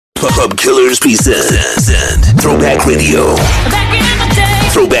Club Killers present Throwback Radio.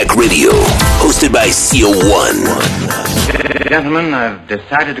 Throwback Radio, hosted by CO1. Gentlemen, I've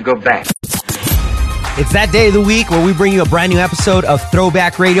decided to go back. It's that day of the week where we bring you a brand new episode of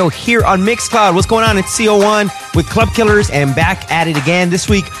Throwback Radio here on Mixcloud. What's going on? It's CO1 with Club Killers and back at it again. This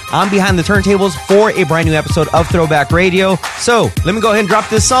week, I'm behind the turntables for a brand new episode of Throwback Radio. So, let me go ahead and drop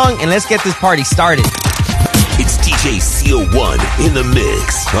this song and let's get this party started. It's DJ CO1 in the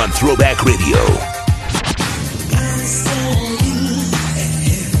mix on Throwback Radio.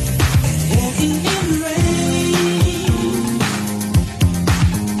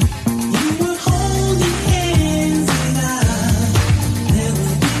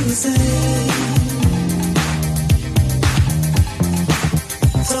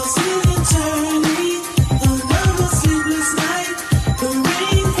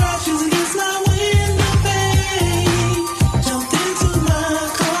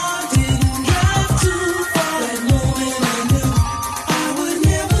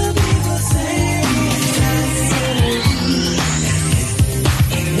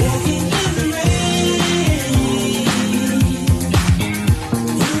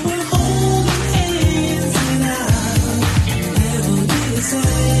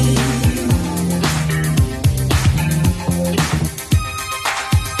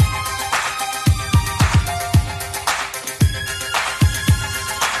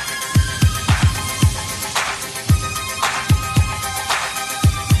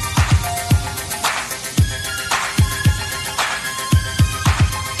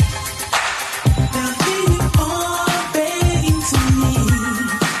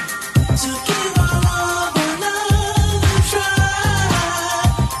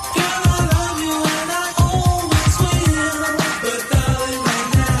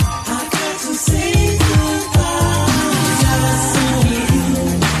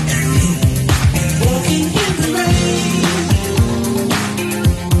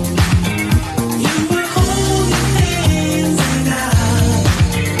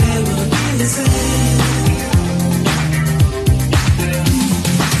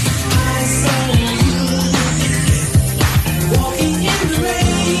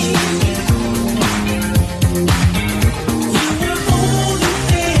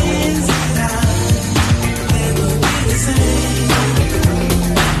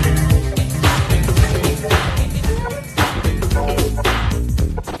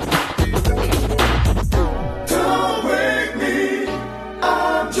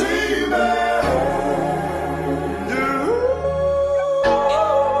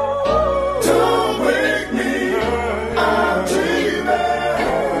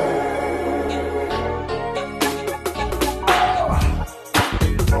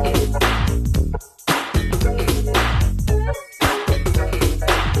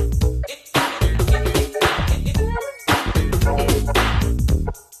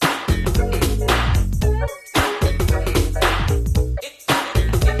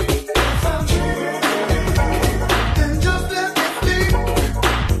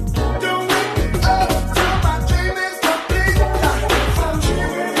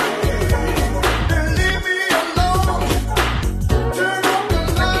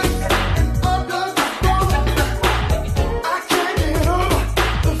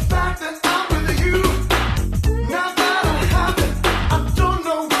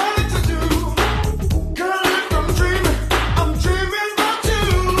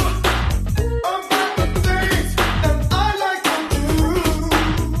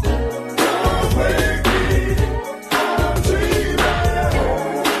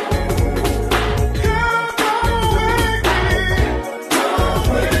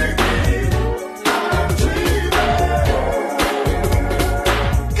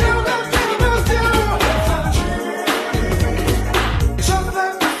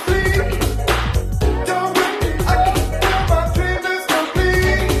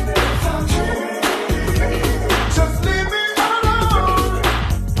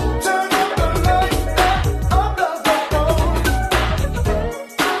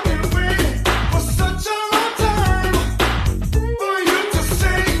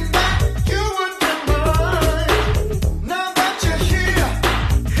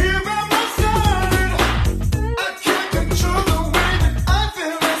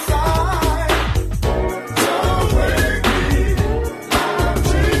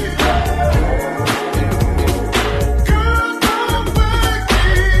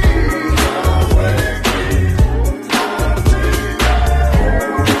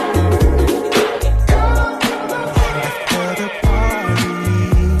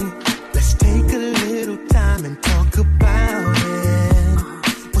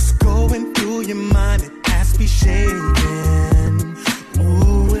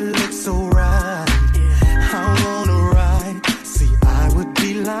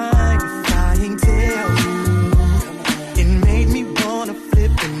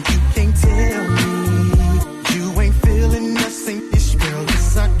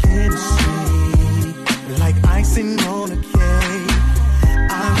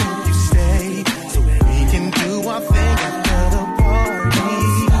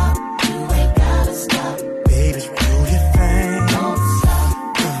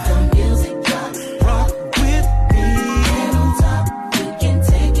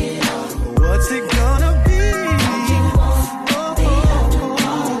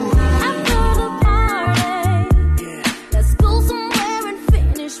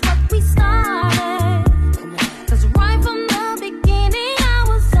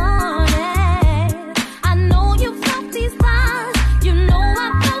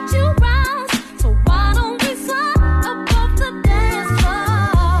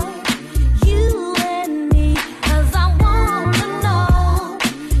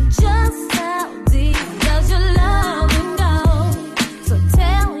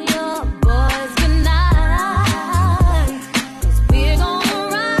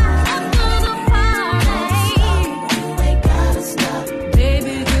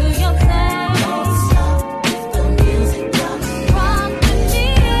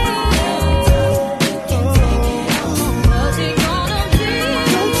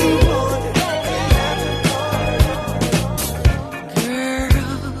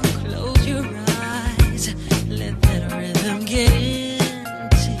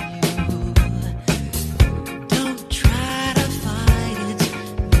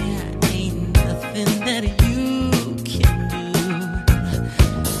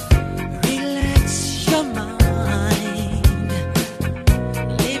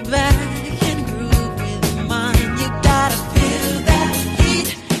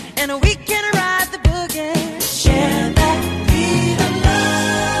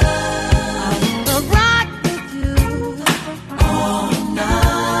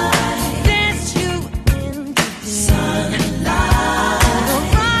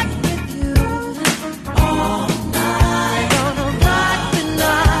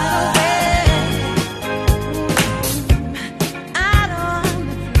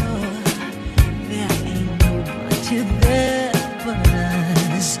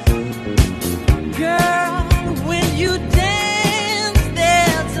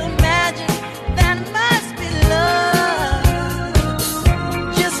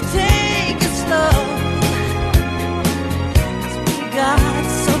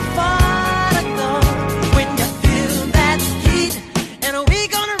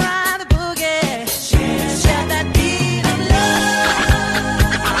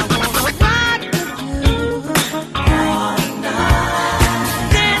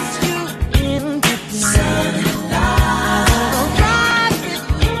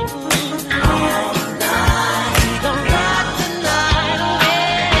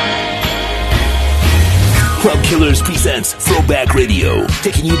 Club Killers presents Throwback Radio,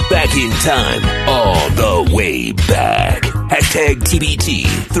 taking you back in time, all the way back. Hashtag TBT,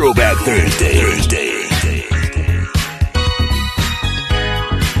 Throwback Thursday.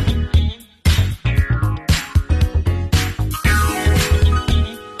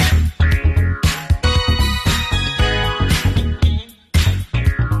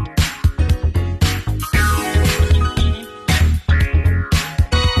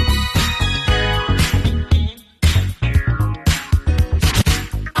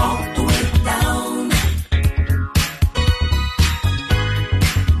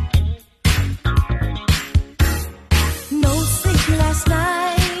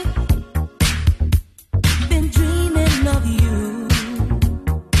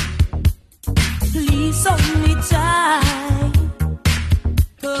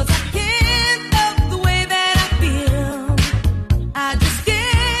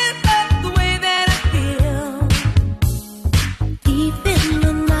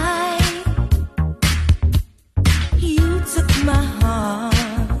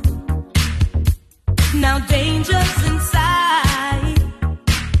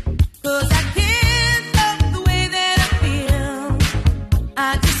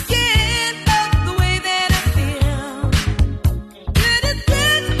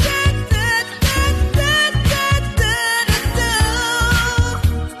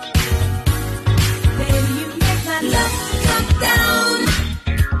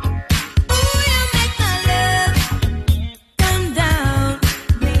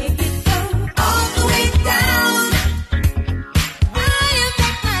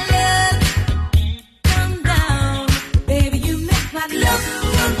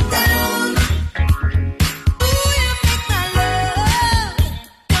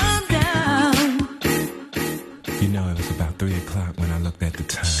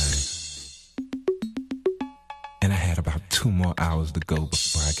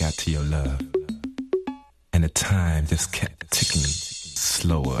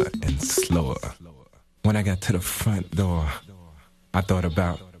 To the front door, I thought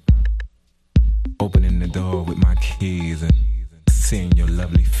about opening the door with my keys and seeing your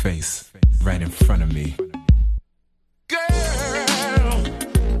lovely face right in front of me.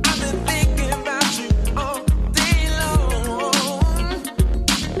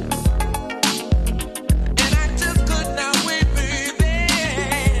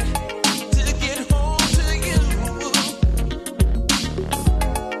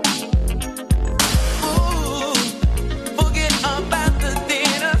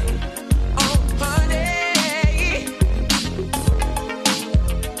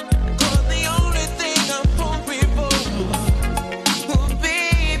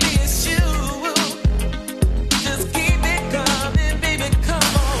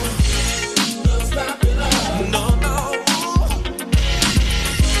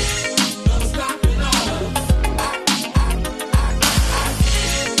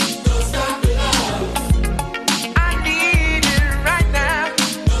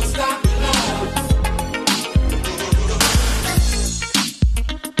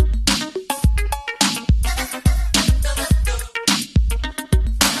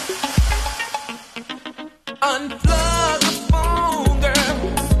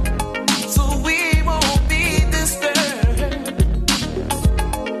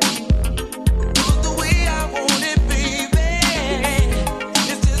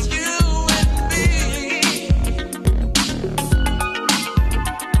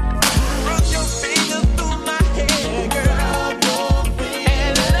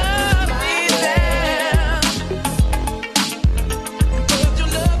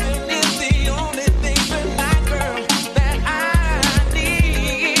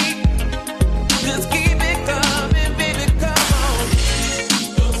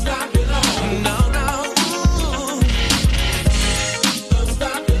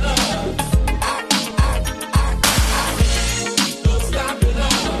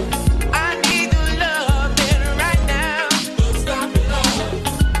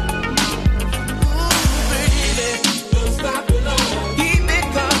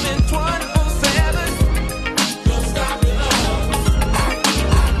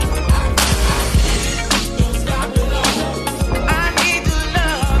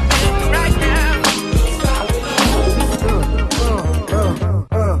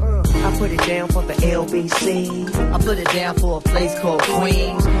 I put it down for a place called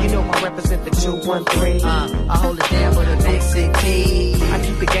Queens. You know I represent the 213. I hold it down for the big city. I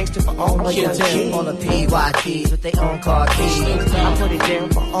keep it gangster for all my young kids. On the PYTs with their own car keys. I put it down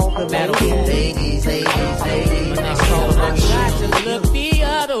for all the ladies. I tried to look the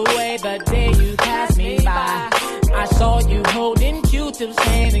other way, but then you passed me by. saw you holding Q-Tip's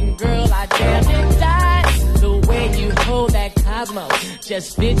hand, and girl, I damn near died. The way you hold that Cosmo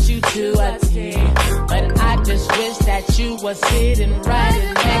just fits you to a T. But I just wish that you were sitting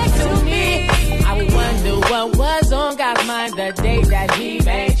right next to me. I wonder what was on God's mind the day that he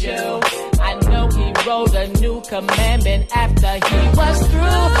made you. I know he wrote a new commandment after he was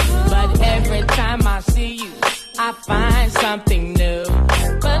through. But every time I see you, I find something new.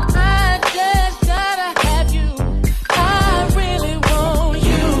 But I just gotta have you. I really want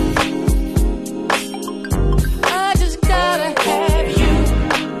you. I just gotta have you.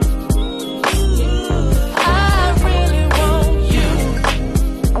 I really want you.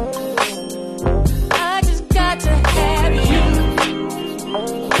 I just got to have you.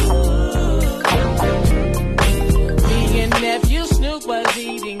 Me and nephew Snoop was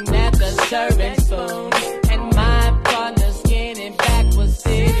eating at the serving spoon.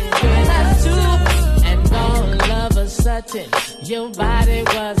 Your body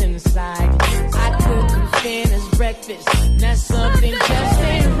was inside. I couldn't finish breakfast. Now something just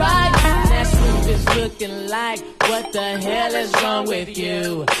ain't right. That Snoop is looking like, what the hell is wrong with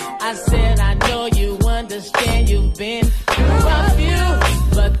you? I said, I know you understand you've been through a few,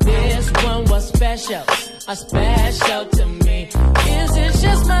 but this one was special, special to me. Is it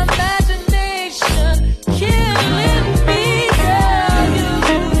just my imagination killing me?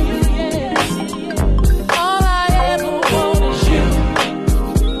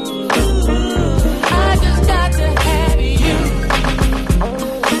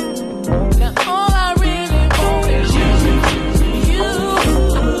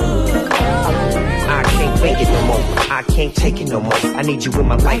 I can't take it no more. I need you in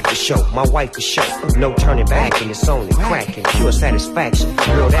my life for sure. My wife for sure. No turning back, and it's only cracking. Pure satisfaction.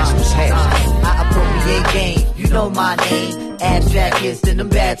 Girl, that's what's happening. I appropriate game. You know my name. Abstract kiss, then them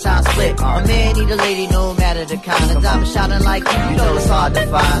bad times split. A man need a lady, no matter the kind of diamond shining like you know it's hard to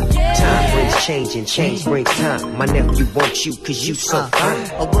find. Time brings change, and change brings time. My nephew wants you, cause you so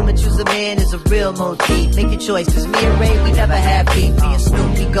fine. A woman choose a man is a real motif. Make your choice, cause me and Ray, we never have beef. Me and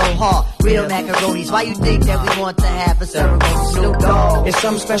Snoop, we go hard. Real macaronis. Why you think that we want to have a ceremony? Snoop Dogg. There's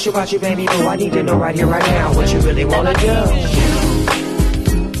something special about you, baby boo. I need to know right here, right now, what you really wanna do.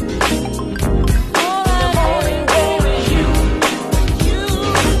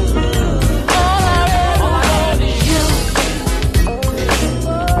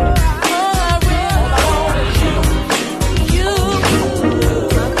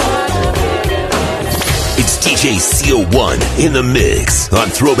 DJ CO1 in the mix on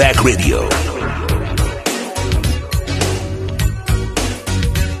Throwback Radio.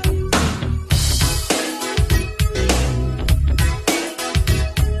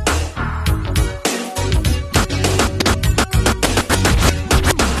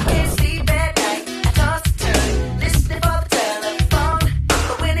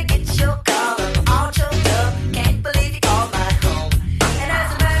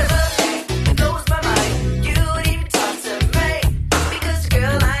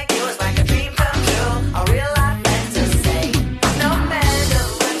 Dream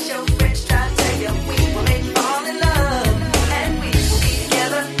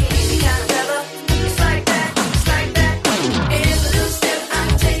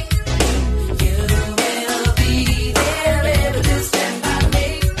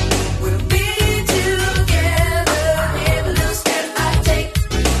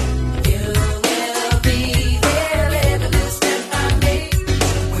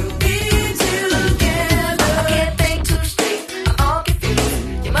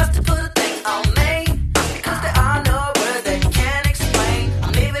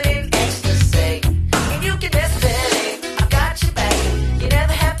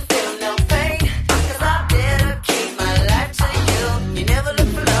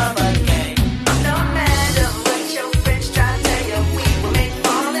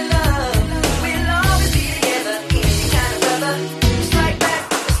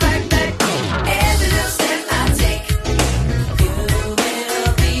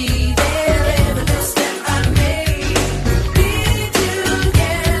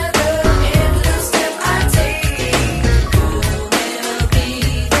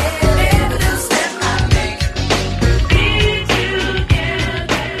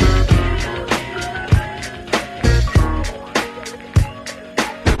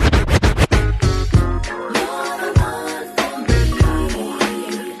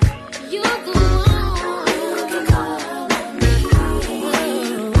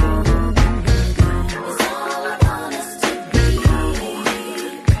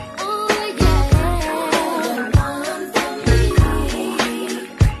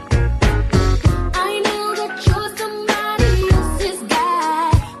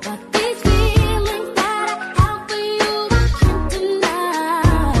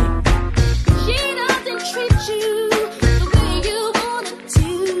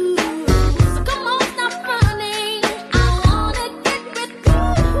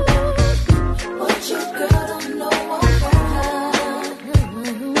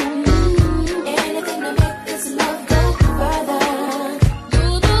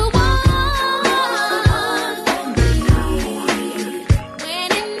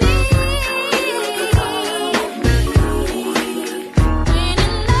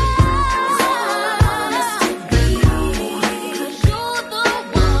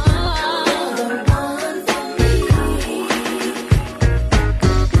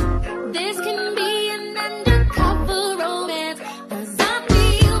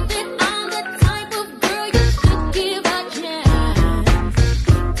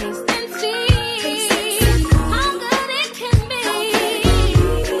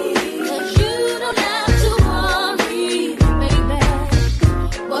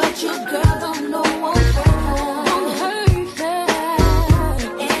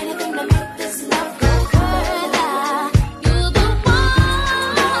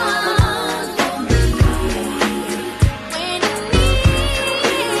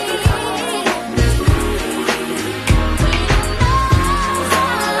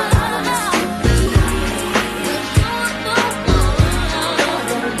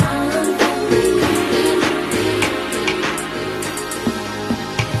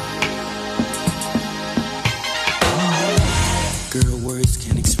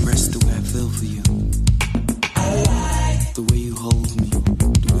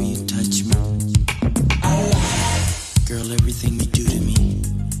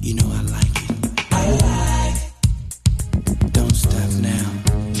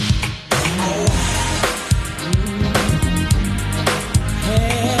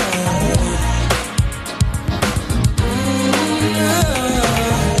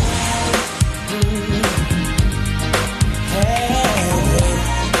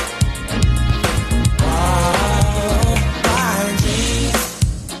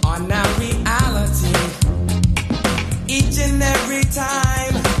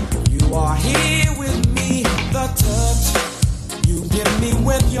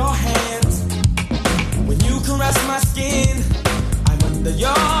your hands. When you caress my skin, I'm under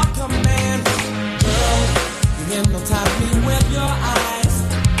your command. Girl, you hypnotize me with your eyes.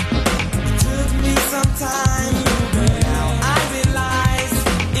 It took me some time, now I realize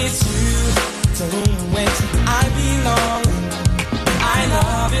it's you to which I belong. I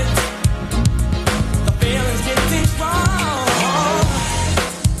love it, the feeling's getting strong.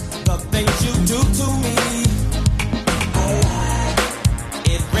 The things you do to me,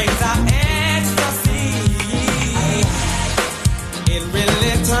 it brings out ecstasy. It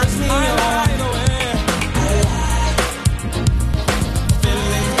really turns me on.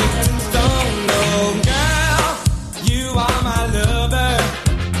 Feeling's getting strong. Oh, girl, you are my lover.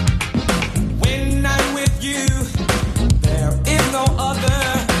 When I'm with you, there is no other.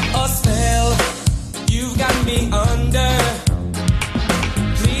 A spell you've got me under.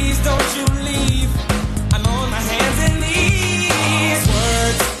 Please don't you leave. I'm on my hands and knees.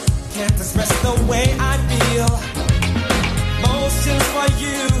 Words can't express the way I feel. Motions for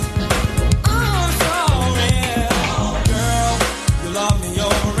you, oh, so real. Girl, you love me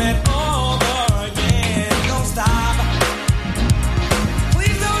over and over again. Don't stop.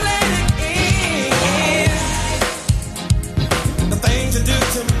 Please don't let it end. The things you do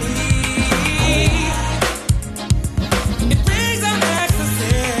to me, it brings out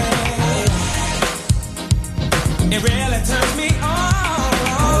ecstasy. It really turns me on.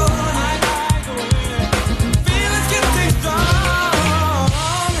 I like the way feelings getting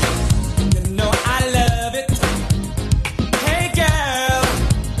strong. You know I love it. Hey girl,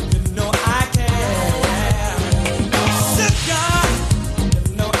 you know I can. Sugar, you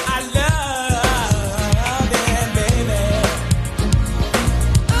know I love it, baby.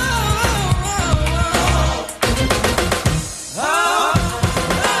 Oh,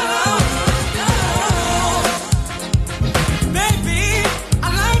 baby, I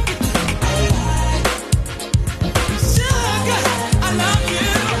like it. Sugar, I love you.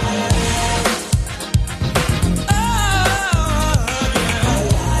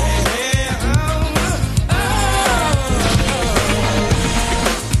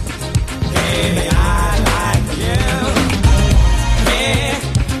 Baby, I like you. Hey,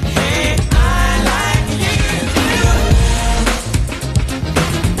 I like you.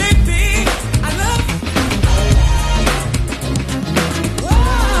 Baby, I love you.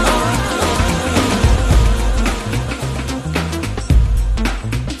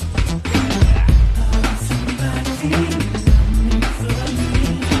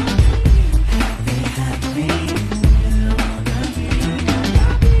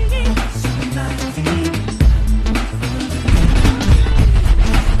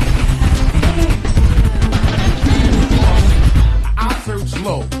 I search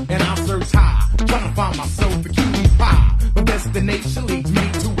low and I search high, trying to find myself a cutie pie. But destination leads me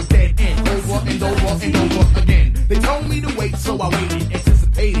to a dead end, over and over and over again. They told me to wait, so I waited,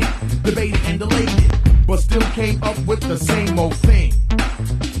 anticipated, debated and delayed it, but still came up with the same old thing.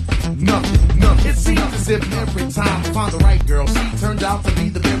 Nothing, nothing. It seems as if every time I find the right girl, she turns out to be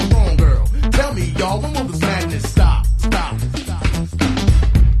the very wrong girl. Tell me, y'all, when will this madness stop? Stop.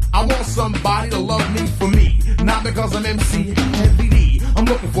 I want somebody to love me for me, not because I'm MC Heavy D. I'm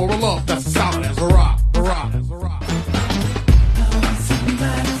looking for a love that's as solid as a rock, a rock, as a rock. For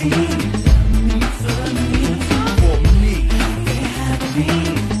me.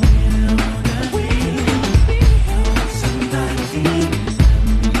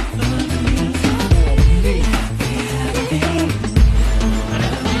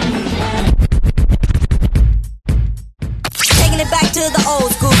 Taking it back to the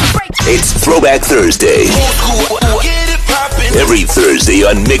old school. It's Throwback Thursday. Every Thursday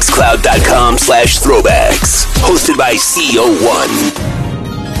on Mixcloud.com/throwbacks. Hosted by CO1.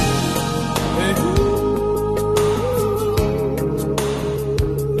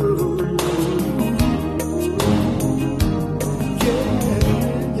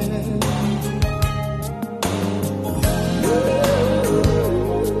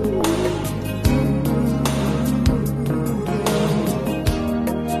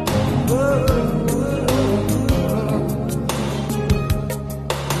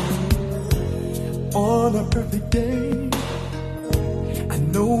 On a perfect day, I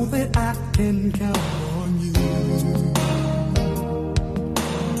know that I can count on you.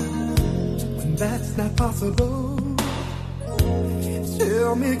 When that's not possible,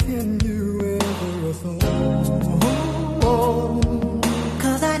 tell me, can you ever afford?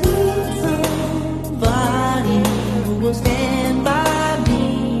 'Cause I need somebody who will stand by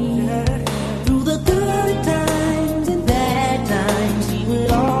me through the good times and bad times. He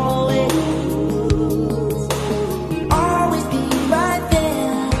would always be right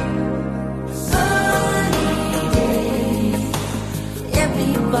there.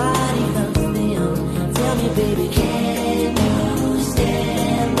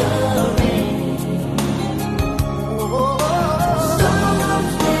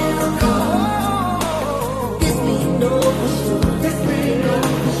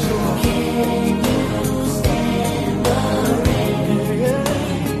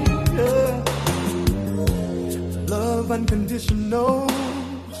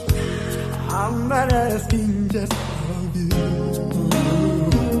 I'm not asking just of you.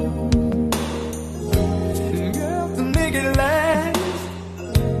 Girl, to make it last,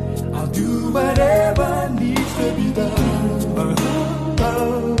 I'll do whatever needs to be done.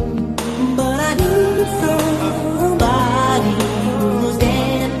 But I need somebody who's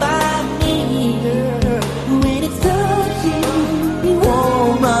standing by me. When it's touching, you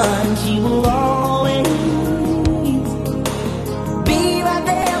won't run, she will always be right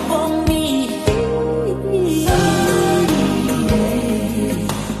there for me.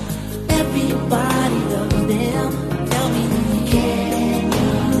 Everybody loves them. Tell me, can you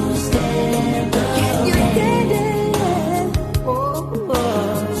stand up? Can you stand it? Oh.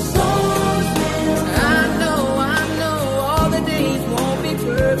 I know, all the days won't be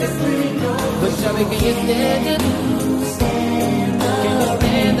perfect. But tell me, can you stand it? Can you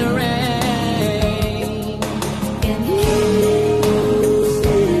stand the rain? Can you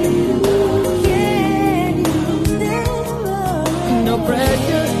stand no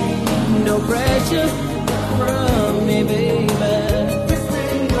pressure from me, baby.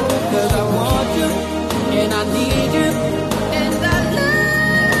 'Cause I want you, and I need you, and I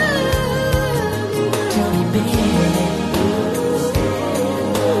love you. Tell me, baby,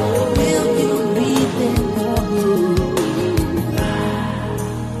 will you be there for me?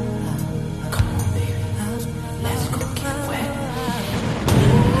 Come on, baby, let's go get wet.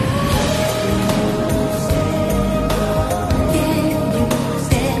 Can you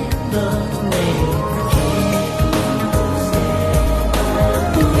stand the rain?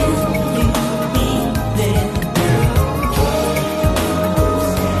 Will you be there?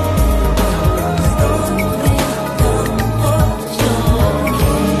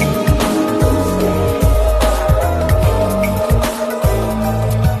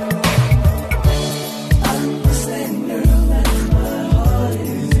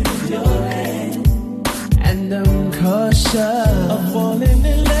 And I'm cautious of falling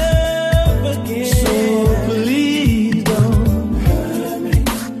in love again. So please don't hurt me.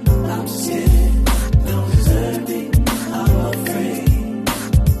 I'm scared, don't desert me. I'm afraid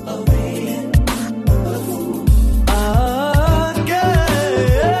of being a fool. Girl,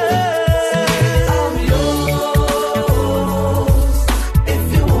 I'm yours if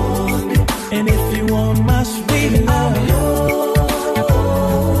you want me, and if you want my sweet love, I'm yours.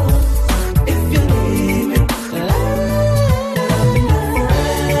 If you need me,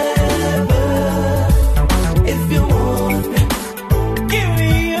 if you want me, give me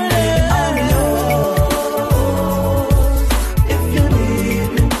your love. I'm yours. If you need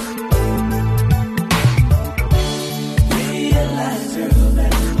me, realize, girl,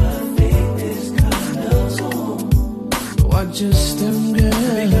 that my faith is kind of small. So I just am good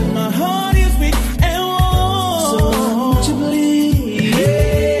because my heart is weak and warm. So won't you believe?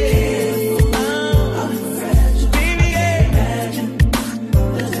 I'm fragile, baby. Imagine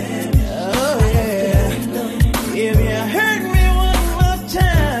the damage. Oh yeah. If you hurt me one more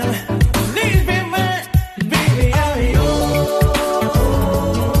time, please be mine, baby. I'm yours.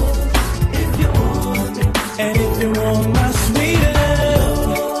 If you want me, and if you want my sweet love,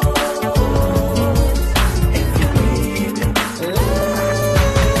 if you need me,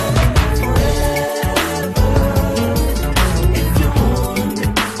 if you want me,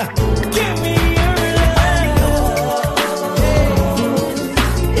 give me your love.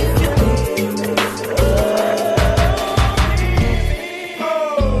 If you need me,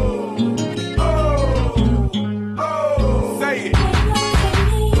 Say it.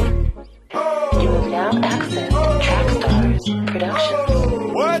 You have now accessed Trackstars Productions.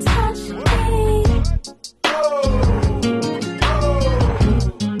 What?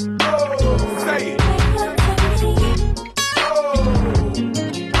 Say it.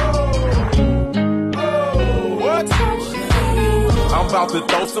 What? I'm about to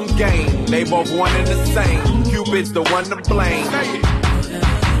throw some game. They both one and the same. Cupid's the one to blame. Say it.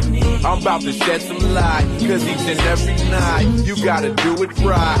 I'm about to shed some light, 'cause each and every night you gotta do it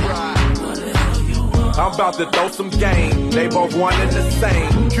right. I'm about to throw some game. They both one and the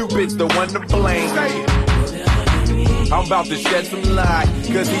same. Cupid's the one to blame. Say it. I'm about to shed some light,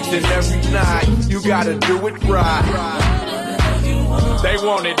 'cause each and every night you gotta do it right. They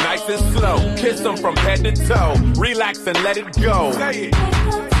want it nice and slow. Kiss them from head to toe. Relax and let it go. Say it.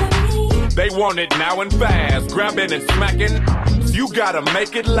 They want it now and fast. Grabbing and smacking. You gotta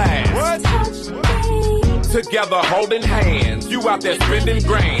make it last. What? Together holding hands. You out there spending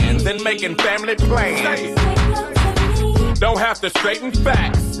grands and making family plans. Say it. Don't have to straighten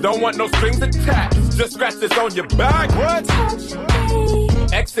facts. Don't want no strings attached. Just scratches on your back. What?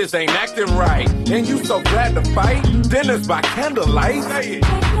 Exes ain't acting right. And you so glad to fight. Dinners by candlelight. Say it.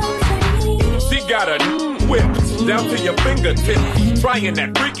 She got a whipped down to your fingertips, trying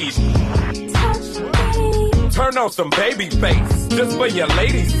that freaky Turn on some baby face, just for your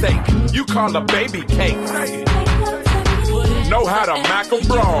lady's sake. You call her baby cake. Know how to mack a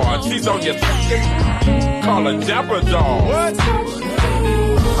broad. She's on your call her Jabberjaw.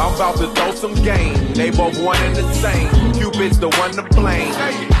 I'm about to throw some game. They both one and the same. Cupid's the one to blame.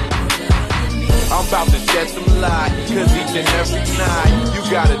 I'm about to shed some light, cause each and every night you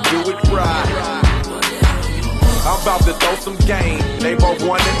gotta do it right. I'm about to throw some game. They both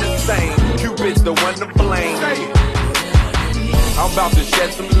one and the same. Cupid's the one to blame. I'm about to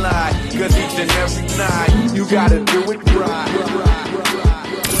shed some light, cause each and every night you gotta do it right.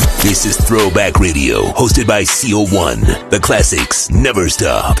 This is Throwback Radio, hosted by CO1. The classics never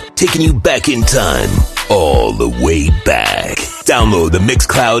stop, taking you back in time, all the way back. Download the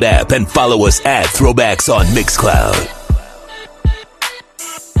Mixcloud app and follow us at Throwbacks on Mixcloud.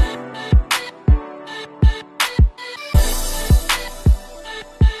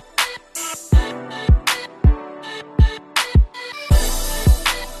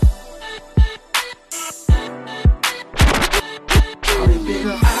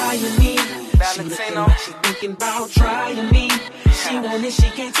 She thinking about trying me. She want it, she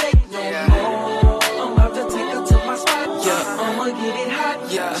can't take no more. I'm about to take her to my spot. Yeah, I'ma get it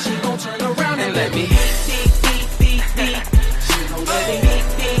hot. Yeah, she gon' turn around and let me beat. She gon' let me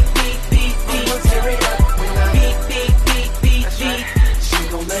beat. I'ma tear it up when I beat. She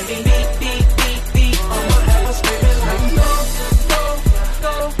gon' let me beat. I'ma have her screaming like go.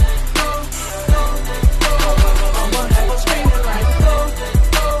 I'ma have her screaming like go.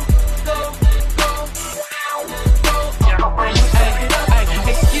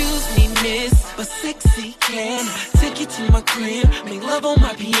 Excuse me, miss, but sexy can take you to my crib, make love on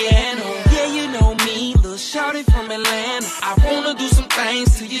my piano. Yeah, you know me, little shawty from Atlanta. I wanna do some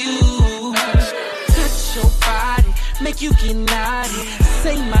things to you. Touch your body, make you get naughty.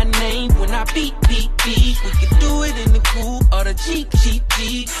 Say my name when I beat. We can do it in the coupe or the Jeep.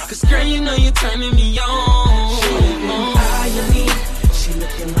 Cause girl, you know you're turning me on. She eyeing me, she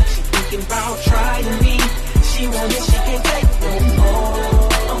looking like she thinking about trying me. She want it, she can't take no more.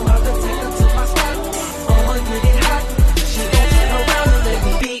 I'm about to take her to my spot. I'ma get it hot. She gon' turn around and let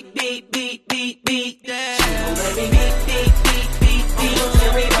me beat. Yeah. She gon' let me beat. I'ma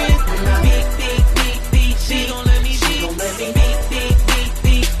tear it up when I beat. She gon' let me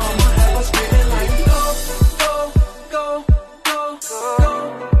beat. I'ma have her screaming like go.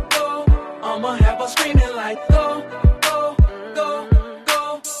 I'ma have her screaming like go.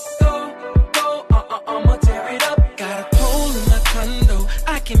 I'ma tear it up. Got a pole in my condo,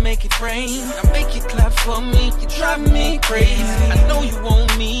 I can make it rain. I make you clap for me, you drive me crazy. I know you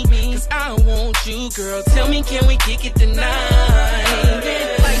want me, cause I want you, girl. Tell me, can we kick it tonight?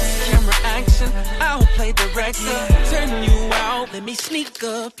 Lights, camera, action, I'll play director. Turn you out, let me sneak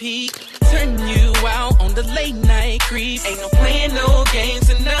a peek. Turn you out on the late night creep. Ain't no playing no games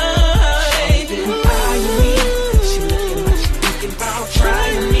tonight. She looking like she thinking about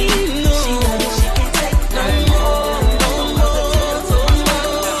trying me. She want it, she can't take no more.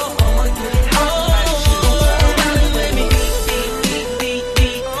 I'ma get it hot. She gon' turn around and let me beat.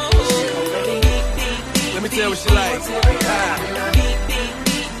 Let me tell you what she like.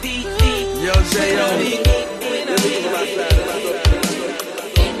 Yo, J.O.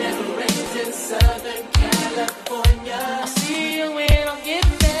 Southern California. I'll see you when I get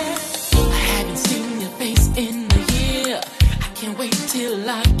there. I haven't seen your face in a year. I can't wait till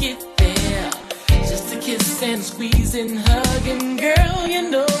I get there. Just to kiss and squeeze and hug. And girl, you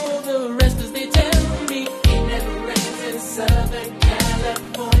know the rest as they tell me. It never rains in Southern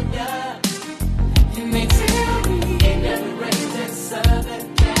California. And they tell me it never rains in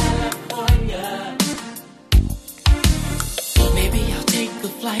Southern California. Maybe I'll take a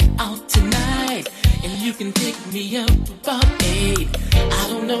flight out tonight, and you can pick me up about 8. I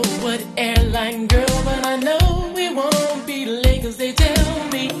don't know what airline, girl, but I know we won't be late, cause they tell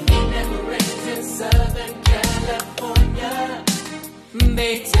me it never rains in Southern California.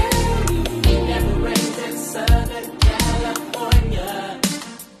 They tell me it never rains in Southern California.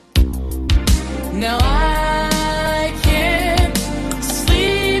 Now I can't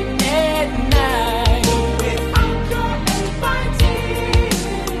sleep at night without your inviting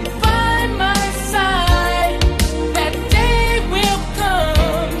by my side. That day will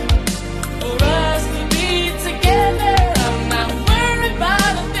come for us to be together. I'm not worried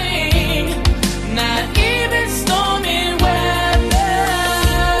about a thing, not even stormy weather.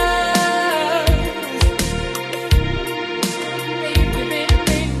 Baby, baby,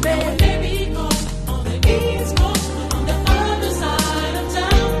 baby, go on the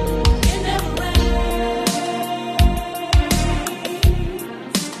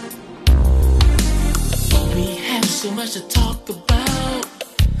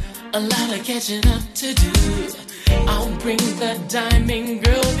catching up to do. I'll bring the diamond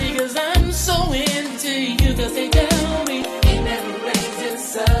girl because I'm so into you. Cause they tell me it never rains in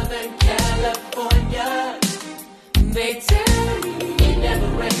Southern California. They tell me it never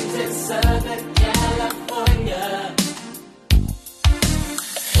rains in Southern California.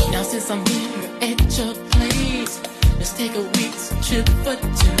 Now since I'm here at your place, let's take a week's trip for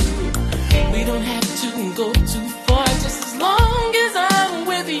two. We don't have to go too far, just as long as I'm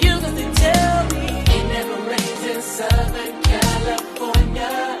with you. Cause they tell me it never rains in Southern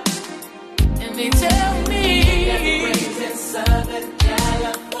California. And they tell me it never rains in Southern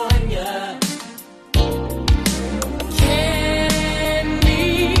California. Can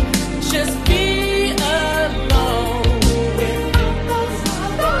we just be alone without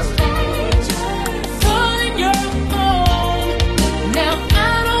those strangers calling your phone? Now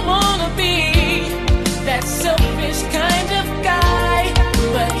I don't wanna be that selfish kind of guy,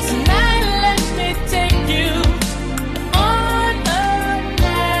 but tonight let me take you on a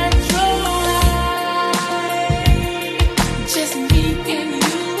natural high. Just me and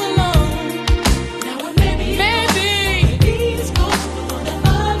you alone. Now maybe let's go on the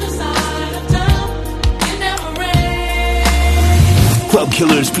other side of town. It never rains. Club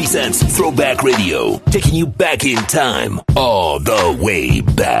Killers presents Throwback Radio, taking you back in time, all the way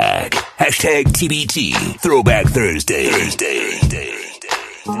back. Hashtag TBT, Throwback Thursday.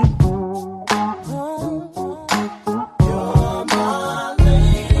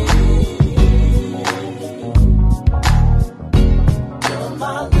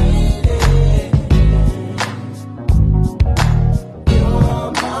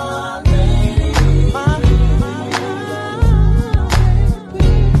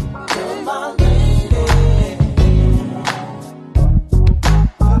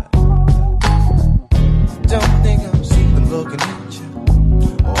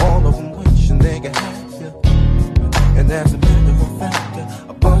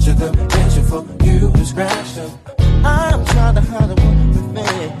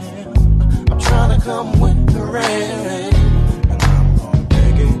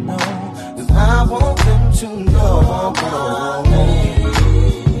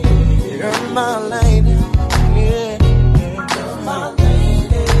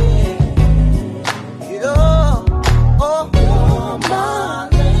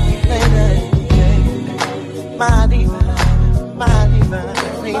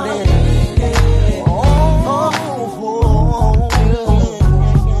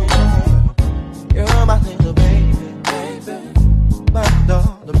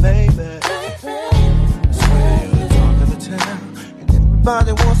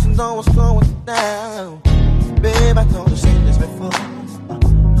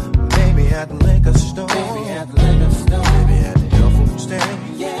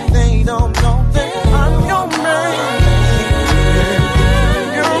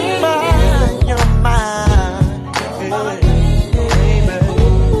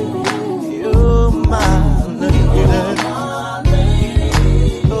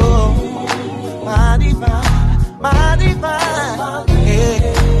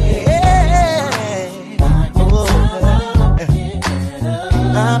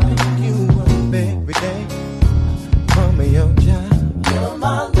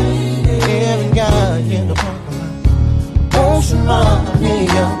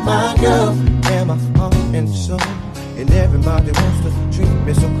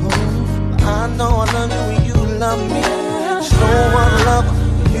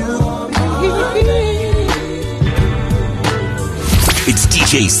 It's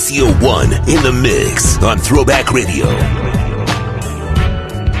DJ CO1 in the mix on Throwback Radio.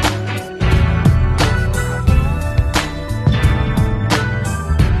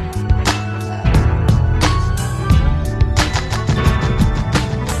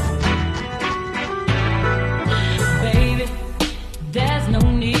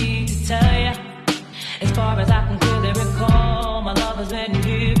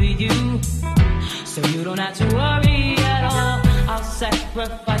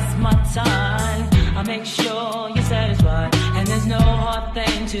 Sacrifice my time. I'll make sure you're satisfied, and there's no hard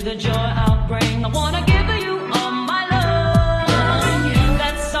thing to the joy I'll bring. I wanna give you all my love.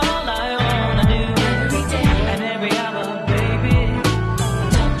 That's all I wanna do. Every day and every hour, baby.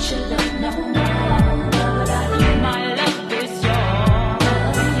 Don't you look no more. My love is yours.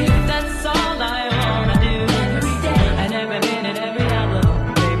 That's all I wanna do. Every day and every minute, every hour,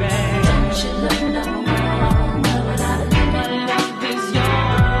 baby. Don't you look no more.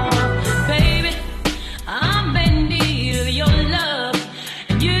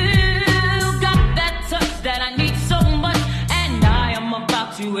 Touch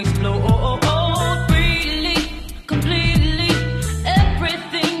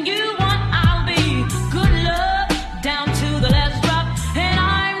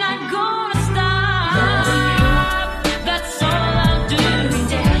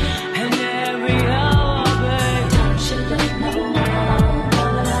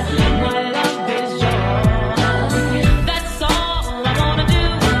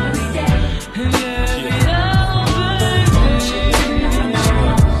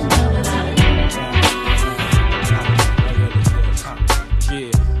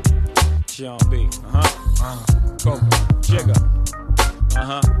Sean B. Coca, Jigga.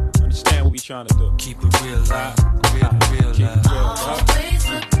 Understand what we trying to do. Keep it real live, real Keep live. it real, keep it real, yeah. Always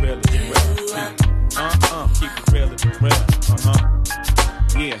keep it real live.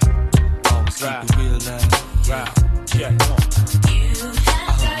 Right, check, come on.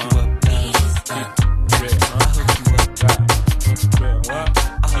 I hook you up now.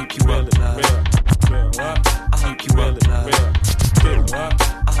 I hook you up now. I hook you up now. I hook you up now.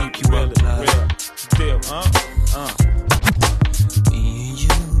 I hook you up now. Me and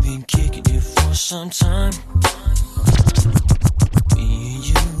you been kicking it for some time. Me and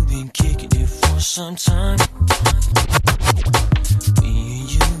you been kicking it for some time. Me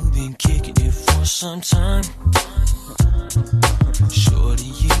and you been kicking it for some time. Shorty,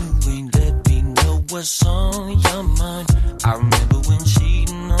 you ain't let me know what's on your mind. I remember when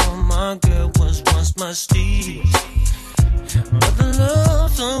cheating on my girl was once my steed. But the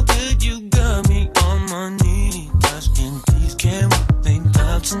love so good, you got me on my knees. Asking, please, can we make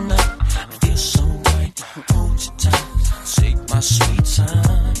love tonight? I feel so right, hold you tight. Take my sweet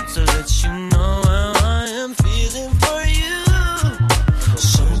time to let you know how I am feeling for you.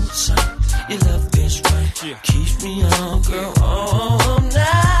 So tight, your love is right. Keeps me on, girl, all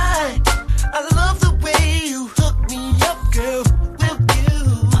night. I love the way you hook me up, girl. Will you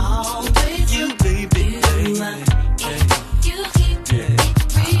always you, baby, baby.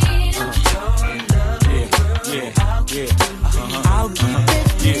 I'll keep it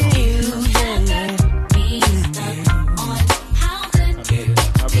real,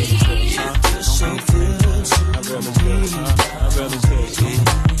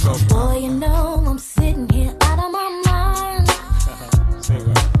 Boy, you know I'm sitting here out of my mind.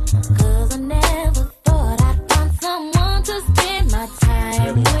 'Cause I never thought I'd find someone to spend my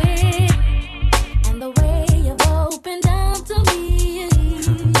time with. And the way you've opened up to me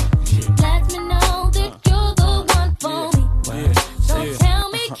lets me know that you're the one for me. So tell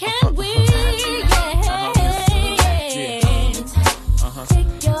me, can we?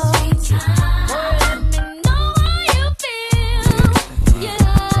 Take your time. Let me know how you feel. You're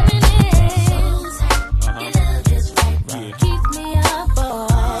loving it. Your love is right. Keeps me up all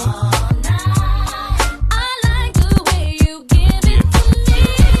night. I like the way you give it to me.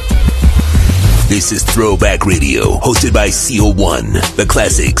 This is Throwback Radio, hosted by CO1. The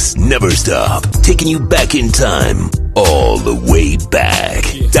classics never stop, taking you back in time, all the way back.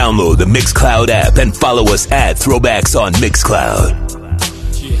 Download the Mixcloud app and follow us at Throwbacks on Mixcloud.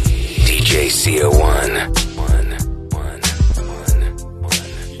 DJ CO1.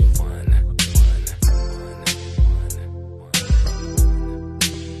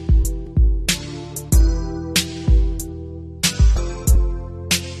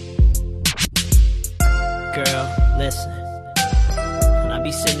 Girl, listen. When I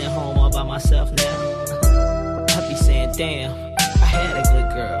be sitting at home all by myself now, I be saying, damn, I had a good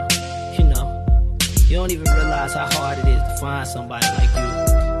girl. You know, you don't even realize how hard it is to find somebody like you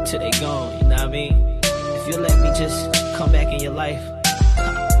till they gone, you know what I mean? If you let me just come back in your life,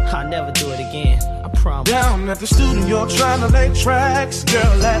 I'll never do it again, I promise. Down at the studio trying to lay tracks.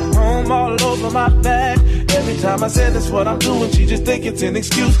 Girl at home all over my back. Every time I say that's what I'm doing, she just think it's an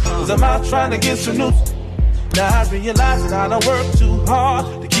excuse. 'Cause I'm out trying to get some news. Now I realize that I don't work too hard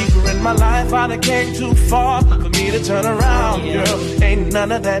to keep her in my life. I done came too far for me to turn around, girl. Ain't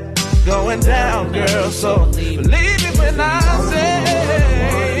none of that going down, girl. So believe me when I say,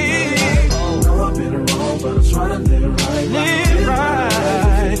 know I've been wrong, but I'm trying to live right. Live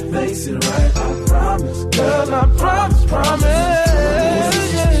right. Face it right, I promise. Girl, I promise.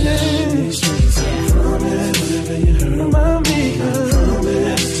 These streets, I promise. Whatever you heard about me, I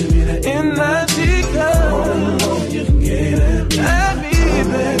promise. To be the energy, girl. You can get at me,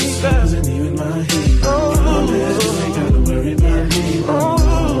 baby. Isn't even my heat. Oh, ain't gotta worry about me.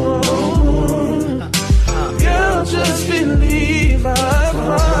 Girl, just believe I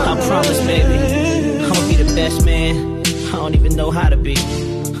promise, baby. I'ma be the best man I don't even know how to be.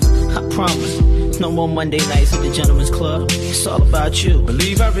 I promise. No more Monday nights at the Gentleman's Club. It's all about you.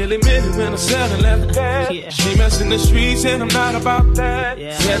 Believe I really meant it when I said I left that. She messing the streets and I'm not about that.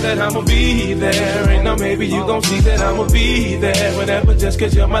 Said that I'ma be there. Ain't no maybe you gon' see that I'ma be there. Whatever, just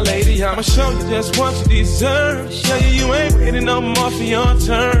 'cause you're my lady, I'ma show you just what you deserve. Show you ain't waiting no more for your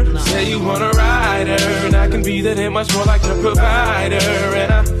turn. Say you want a rider, and I can be that and much more like a provider.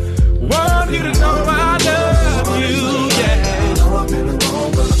 And I want you to know I love you, yeah.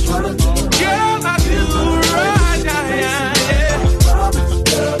 Girl, I do right, yeah.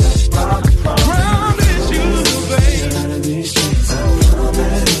 Promise you, babe.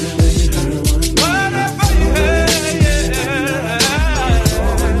 Whatever you have,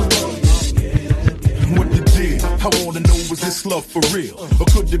 was this love for real? Or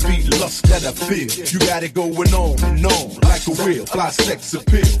could it be lust that I feel? You got it going on and on like a wheel. Fly sex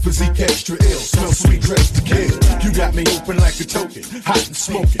appeal, physique extra ill. Smell sweet, dressed to kill. You got me open like a token, hot and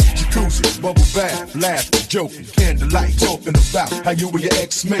smoking. Jacuzzi, bubble bath, laughing, joking. Candlelight, talking about how you and your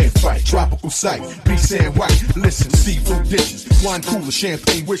ex-man fight. Tropical sight, peace and white. Listen, seafood dishes, wine cooler,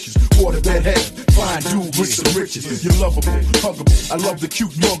 champagne wishes. Waterbed head, fine dude with some riches. You're lovable, huggable. I love the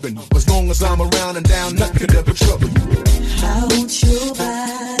cute mugging. As long as I'm around and down, nothing could ever trouble you. I want your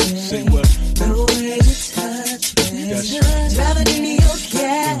body. Say what? The way you touch me. Driving in your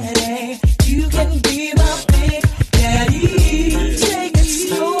caddy. You can be my big daddy. Take it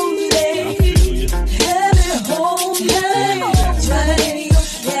slowly. Have it home, baby. Driving in your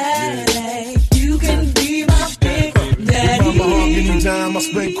caddy. You can be my big daddy. Mama, anytime I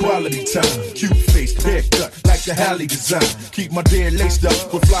spend quality time. Cute face, haircut, like the Halle design. Keep my dead laced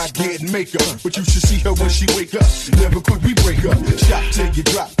up with fly gear and makeup. But you should see her when she wake up. Never could we break up. Shop till you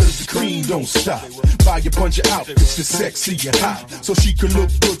drop, cause the cream don't stop. Buy a bunch of outfits that's sexy and hot, so she can look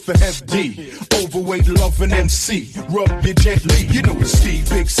good for FD. Overweight, love an MC. Rub you gently, you know it's Steve,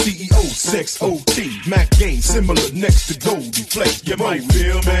 big CEO, sex OT. Mac game similar next to Goldie Flex. You might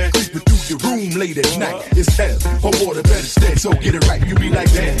feel, man, creeping through your room late at night. It's hell, her water better stay, so get it right. You be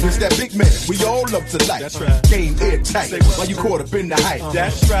like, damn, it's that big man we all love to like. That's right. Game airtight, while you caught up in the hype.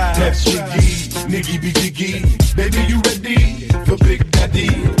 That's right. FGD, niggy be jiggy. Baby, you ready for Big Daddy?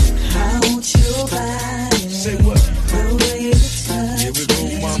 I want your body. Say what? The way you touch. Here we go,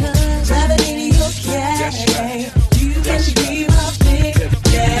 mama. Driving in your caddy. You can be my big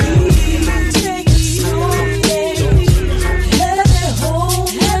daddy. Take it slowly. Have it home,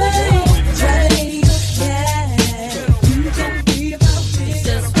 baby. Driving in your caddy. You can be my big daddy.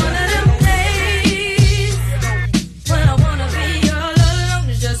 Just one of them days when I wanna be all alone.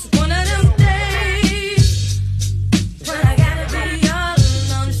 It's just one of them days when I gotta be all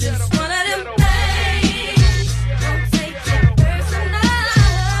alone. It's just one of them days. Don't take it personal.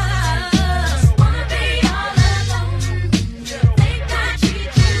 Just wanna be all alone. You think I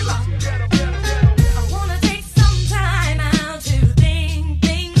treat you wrong? I wanna take some time out to think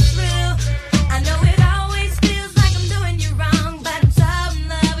things through. I know it always feels like I'm doing you wrong, but I'm so in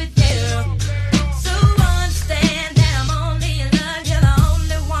love with you. So understand that I'm only in love. You're the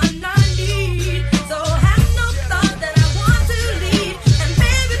only one I need. So have no thought that I want to leave. And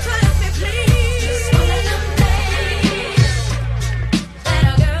baby, trust me, please. One of them days that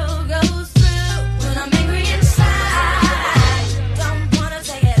a girl goes through when I'm angry inside. Don't wanna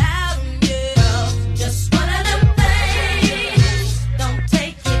take it out on you. Just one of them things. Don't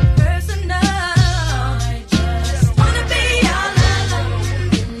take it personal. I just wanna be all alone.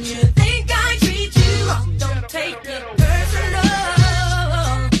 You think I treat you wrong? Don't take it personal.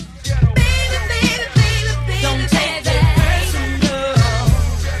 Baby, baby, baby, baby, don't take it personal.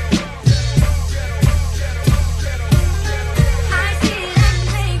 I sit and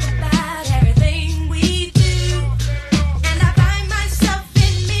think about everything we do, and I find myself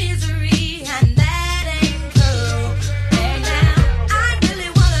in misery, and that ain't cool. Hey now, I really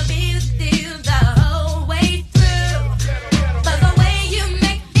wanna be with you the whole way through, but the way you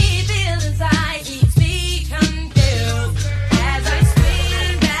make me feel inside keeps me confused. As I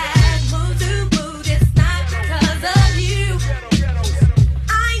swing back, mood to mood, it's not because of you.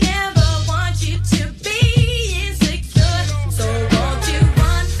 I never want you to be insecure, so won't you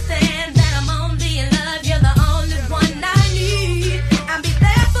understand that I'm only in love? You're the only one I need. I'll be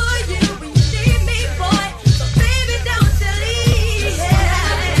there for you when you need me, boy. So baby, don't you leave.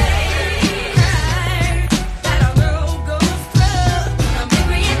 That a girl goes through when I'm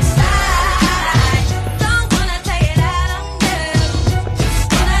angry inside. Don't wanna take it out on you. Just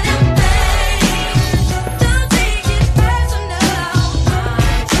one of them things. Don't take it personal.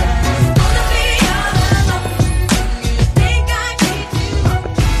 I just wanna be all alone. You think I treat you wrong?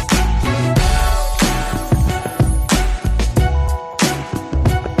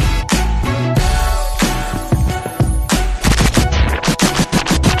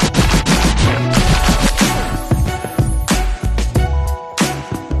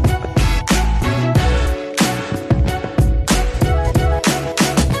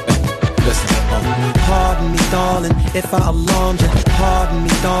 Pardon me, darling, if I alarmed you. Pardon me,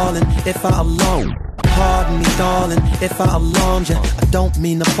 darling, if I alarmed. pardon me, darling, if I alarmed you. I don't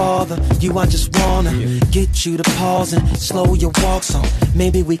mean to bother you, I just wanna get you to pause and slow your walk so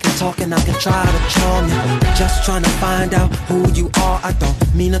maybe we can talk and I can try to charm you. Just trying to find out who you are. I don't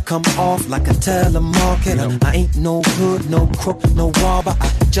mean to come off like a telemarketer. I ain't no hood, no crook, no robber. I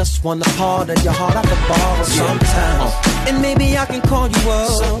just want a part of your heart I can borrow sometimes. And maybe I can call you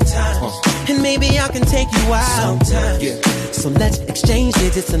up sometimes. And maybe I can take you out sometimes. So let's exchange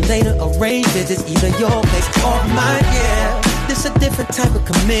digits and later arrange digits, either your place or mine. Yeah, this a different type of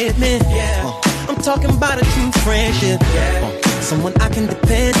commitment. I'm talking about a true friendship. Someone I can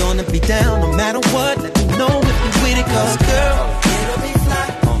depend on and be down no matter what. Let me know if you with it, cause girl, it'll be fly.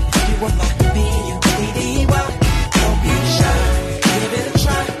 You are my B-U-D-D-Y. Don't be shy, give it a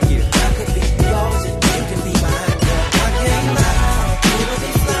try. I could be yours and you can be mine. Girl, I can't lie, it'll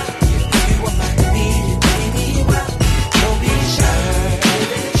be fly. You are my B-U-D-D-Y. Don't be shy,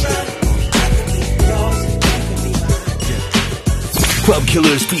 give it a try. I could be yours and you can be mine. Club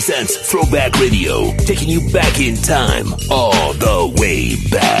Killers presents Throwback Radio, taking you back in time, all the way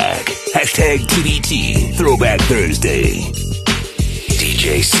back. Hashtag TBT, Throwback Thursday.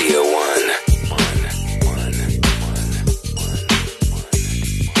 DJ CO1.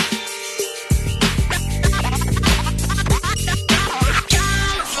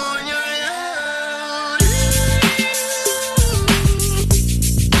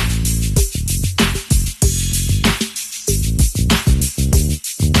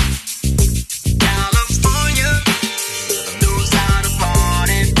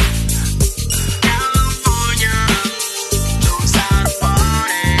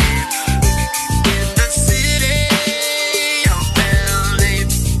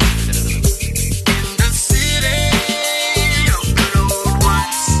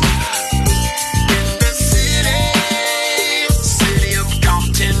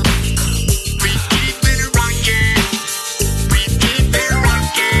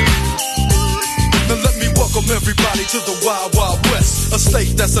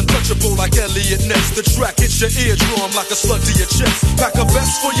 The track hits your eardrum like a slug to your chest. Pack a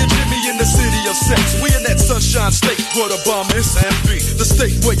vest for your Jimmy in the city of sex. We in that sunshine state where the bomb is and be. The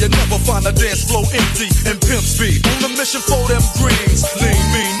state where you never find a dance floor empty and pimp speed. On a mission for them greens. Lean,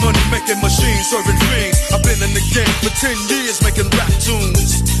 mean, money making machines, serving fiends. I've been in the game for 10 years making rap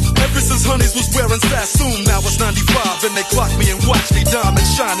tunes. Ever since Honeys was wearing Sassoon, now it's 95 and they clock me and watch me diamond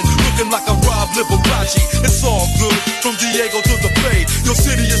shining, looking like a Rob Liberace. It's all good from Diego to the Bay. Your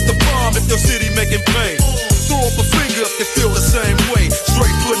city is the bomb if your city making pain. Throw up a finger if you feel the same way.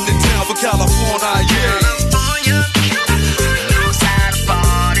 Straight putting it down for California, yeah.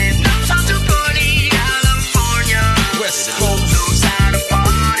 West Coast.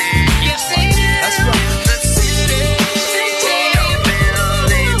 That's right.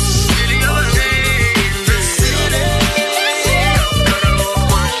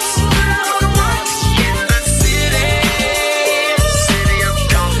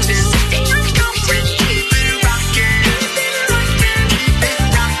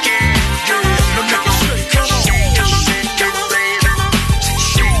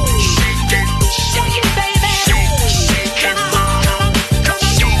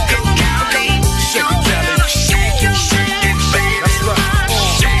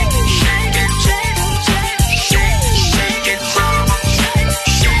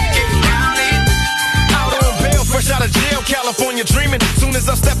 California dreaming. Soon as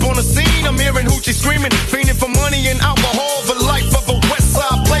I step on the scene, I'm hearing hoochie screaming, fiending for money and alcohol. The life of a West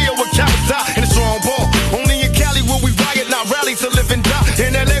Side player with cowards die and a strong ball. Only in Cali will we riot, not rally to live and die.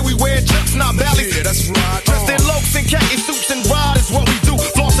 In LA we wear chucks, not valleys. Yeah, that's right. Dressed in lokes and khaki suits and ride is what we do.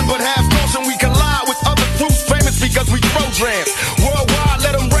 Flossing but half caution, we collide with other crews famous because we throw drams. Worldwide,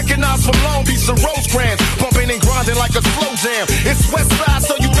 let them recognize from Long Beach to Rosecrans. Bumping and grinding like a slow jam. It's West Side,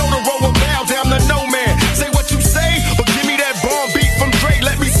 so you know the road will bow down to no man. Say what you say, but give me that bomb beat from Dre.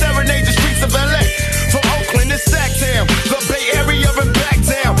 Let me serenade the streets of LA. From Oakland to Sacktown, the Bay Area and back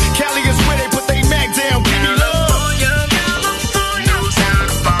down. Cali is where they put they mag down. Give me love.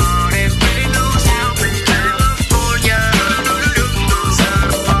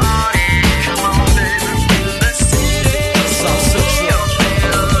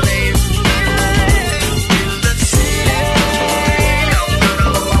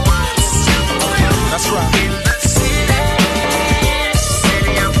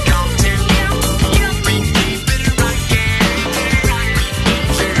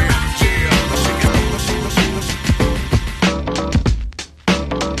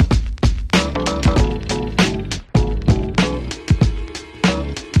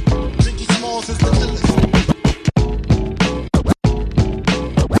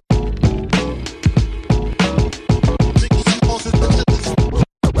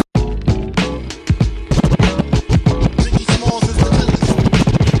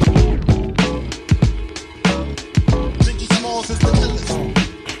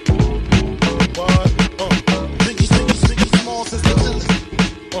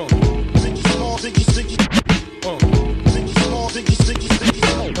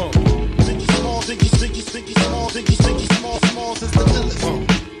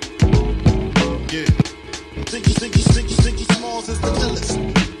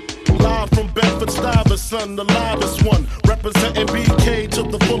 son, the livest one. Representing BK to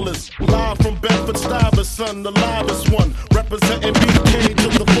the fullest. Live from Bedford-Stuyvesant, the livest one. Representing BK to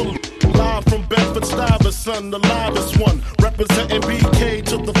the fullest. Live from Bedford-Stuyvesant, the livest one. Representing BK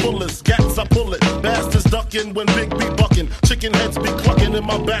to the fullest. Gats, I pull it. Bastards ducking when Big B bucking. Chicken heads be clucking in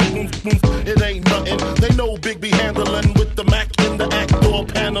my back. It ain't nothing. They know Big B handling with the Mac in the act door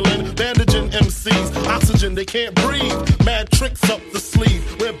paneling. Bandaging MCs. Oxygen, they can't breathe. Mad tricks up the sleeve.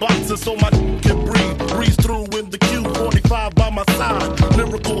 Wear boxes so my can breathe. Breeze through in the Q45 by my side.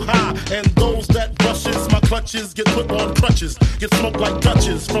 Lyrical high. And those that brushes my clutches get put on crutches. Get smoked like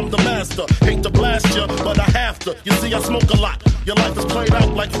Dutches from the master. Hate to blast ya, but I have to. You see, I smoke a lot. Your life is played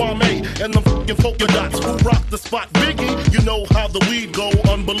out like Kwame and the fucking polka dots. Who rock the spot? Biggie, you know how the weed go.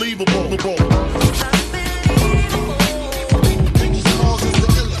 Unbelievable.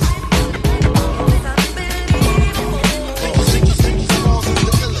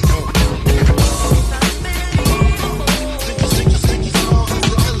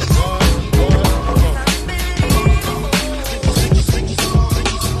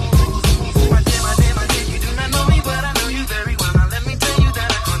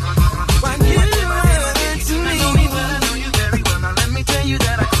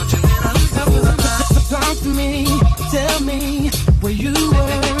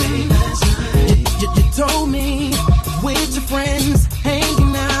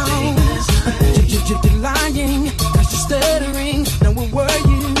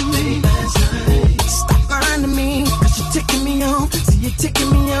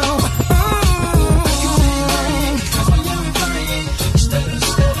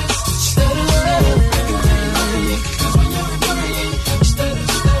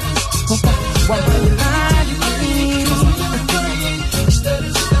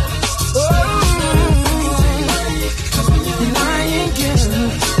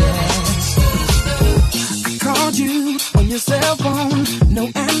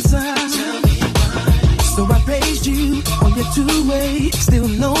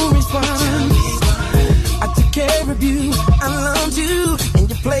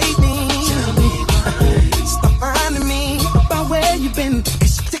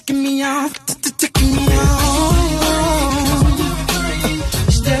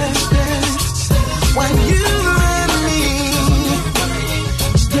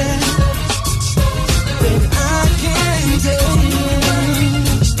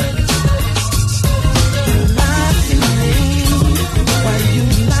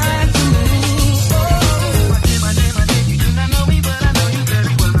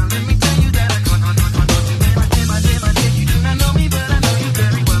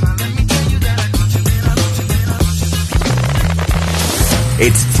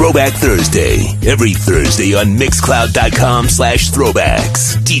 It's Throwback Thursday. Every Thursday on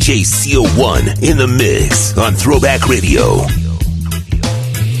Mixcloud.com/throwbacks. DJ CO1 in the mix on Throwback Radio.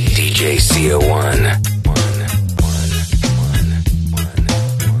 DJ CO1.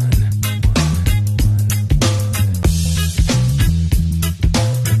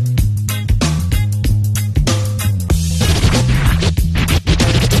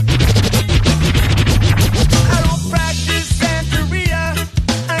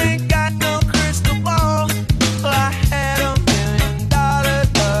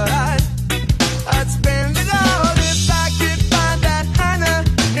 Spend it all if I could find that Hannah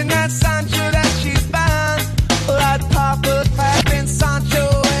in that Sancho that she's buying.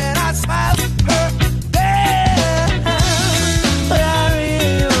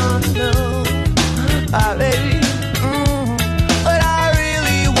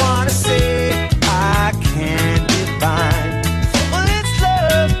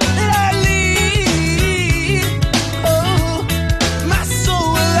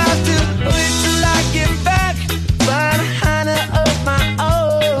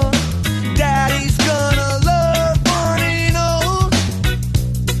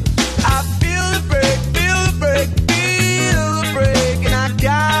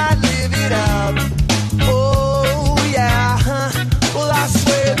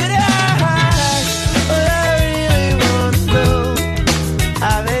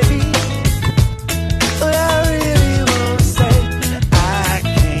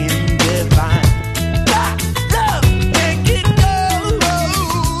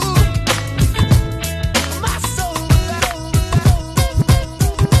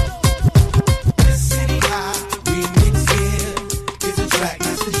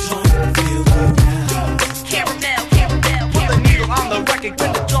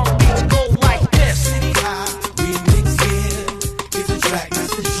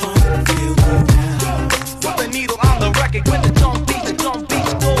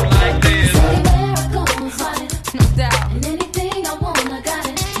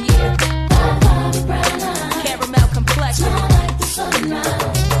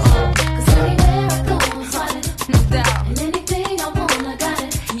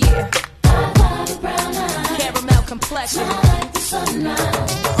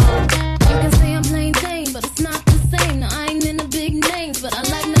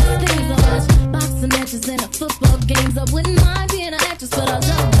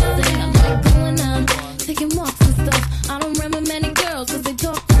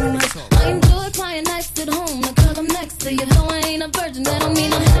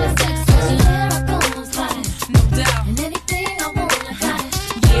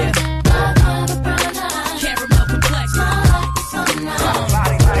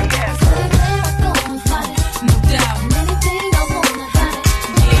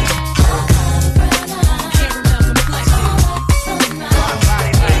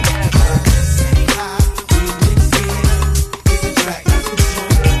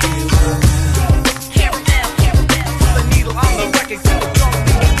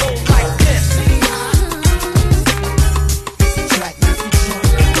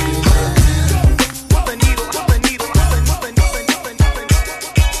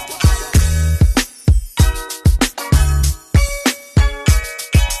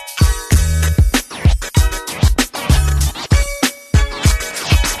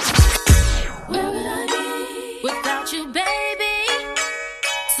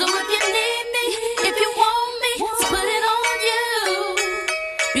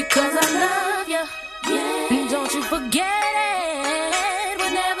 get it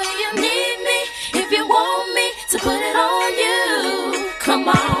whenever you need me. If you want me to put it on you, come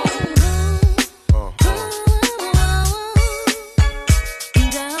on.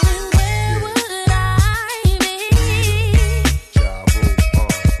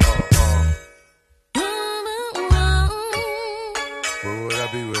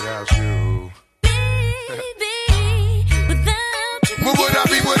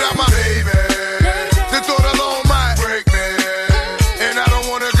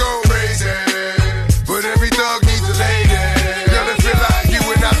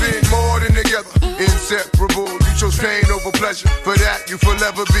 Pain over pleasure, for that you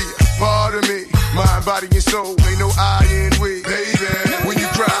forever be a part of me. Mind, body, and soul, ain't no I in we. Baby, when you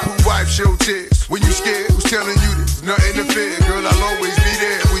cry, who wipes your tears? When you scared, who's telling you there's nothing to fear? Girl, I'll always be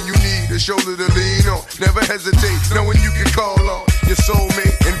there when you need a shoulder to lean on. Never hesitate, knowing you can call on your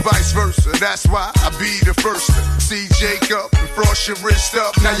soulmate and vice versa. That's why I be the first to see Jacob and frost your wrist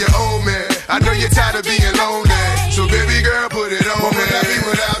up. Now you're old man, I know you're tired of being lonely. So baby girl, put it on. What would I be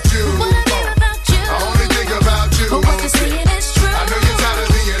without you? I only think about you. But what you're saying is true. I know you're tired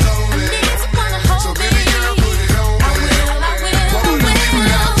of being lonely. So baby girl, put it on me. What would I be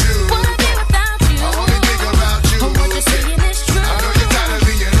without you? I only think about you. But what you're saying is true. I know you're tired of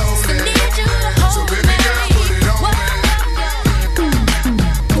being lonely. So baby girl, put it on me.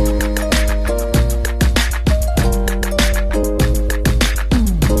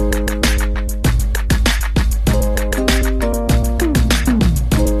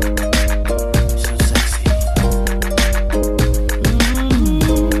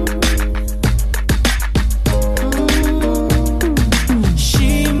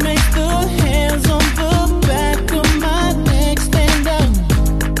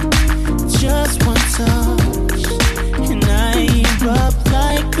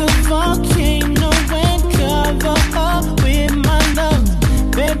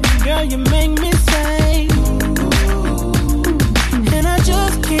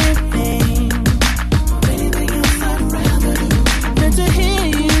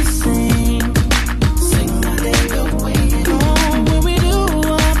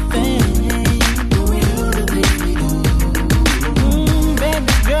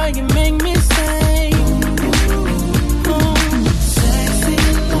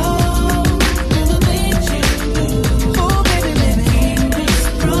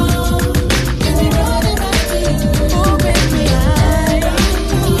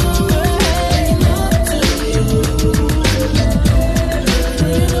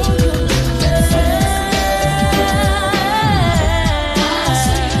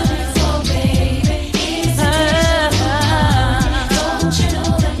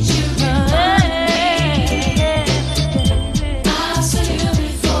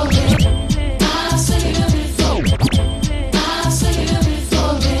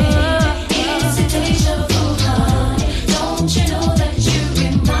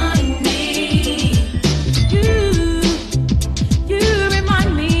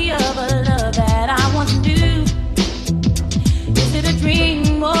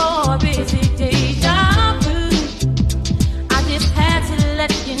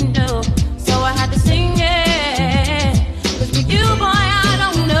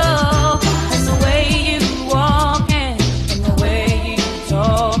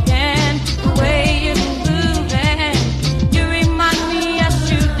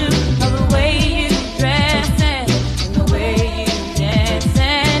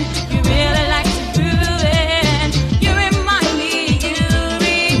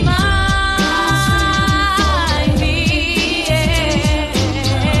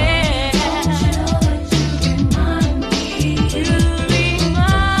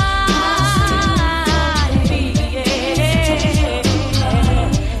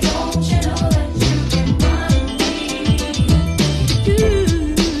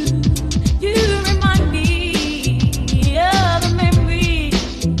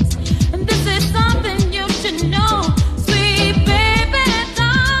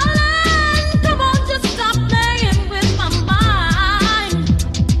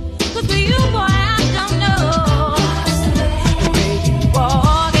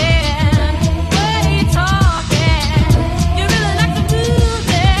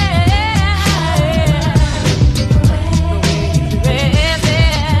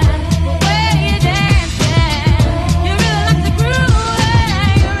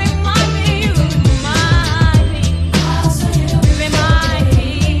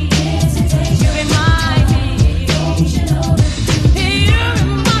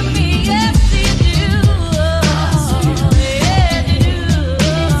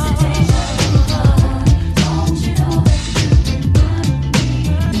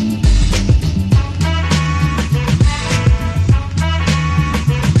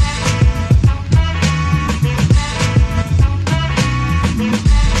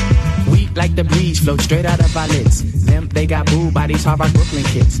 the breeze, float straight out of our lids. Them, they got booed by these hard rock Brooklyn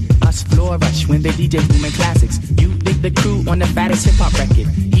kids. Us floor rush when they DJ booming classics. You dig the crew on the fattest hip hop record.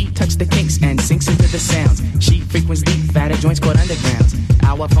 He touch the kinks and sinks into the sounds. She frequents deep, fatter joints called undergrounds.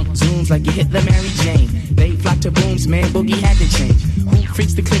 Our funk zooms like you hit the Mary Jane. They flock to booms, man, boogie had to change. Who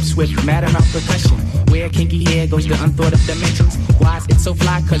freaks the clips with mad amount percussion? Where kinky hair goes to unthought of dimensions. Why is it so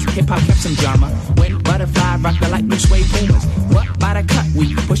fly? Cause hip hop kept some drama. When butterfly rock the light blue suede boomers. What by the cut?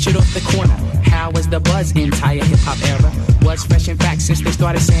 We push it off the corner. How was the buzz entire hip hop era? Was fresh in fact since they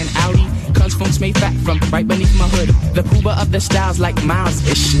started saying Audi. Cause funks made fat from right beneath my hood. The Cuba of the styles like Miles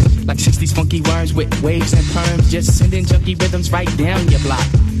ish. Like 60s funky worms with waves and perms. Just sending junky rhythms right down your block.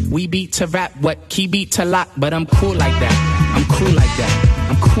 We beat to rap, what key beat to lock. But I'm cool like that. I'm cool like that.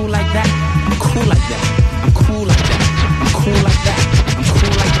 I'm cool like that. I'm cool like that. I'm cool like that. I'm cool like that. I'm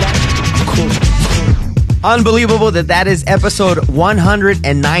cool like that. I'm cool. Unbelievable that is episode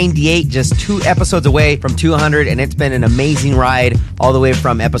 198, just 2 episodes away from 200, and it's been an amazing ride all the way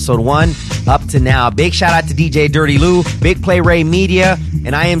from episode 1 up to now. Big shout out to DJ Dirty Lou, Big Play Ray Media,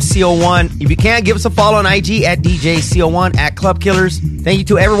 and I am CO1. If you can't, give us a follow on IG at DJ CO1 at Club Killers. Thank you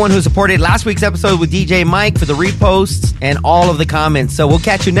to everyone who supported last week's episode with DJ Mike for the reposts and all of the comments. So we'll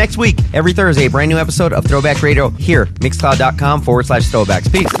catch you next week, every Thursday, a brand new episode of Throwback Radio here,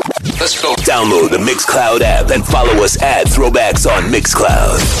 mixcloud.com/throwbacks. Peace. Let's go. Download the Mixcloud app and follow us at Throwbacks on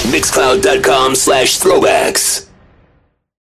Mixcloud. Mixcloud.com/throwbacks.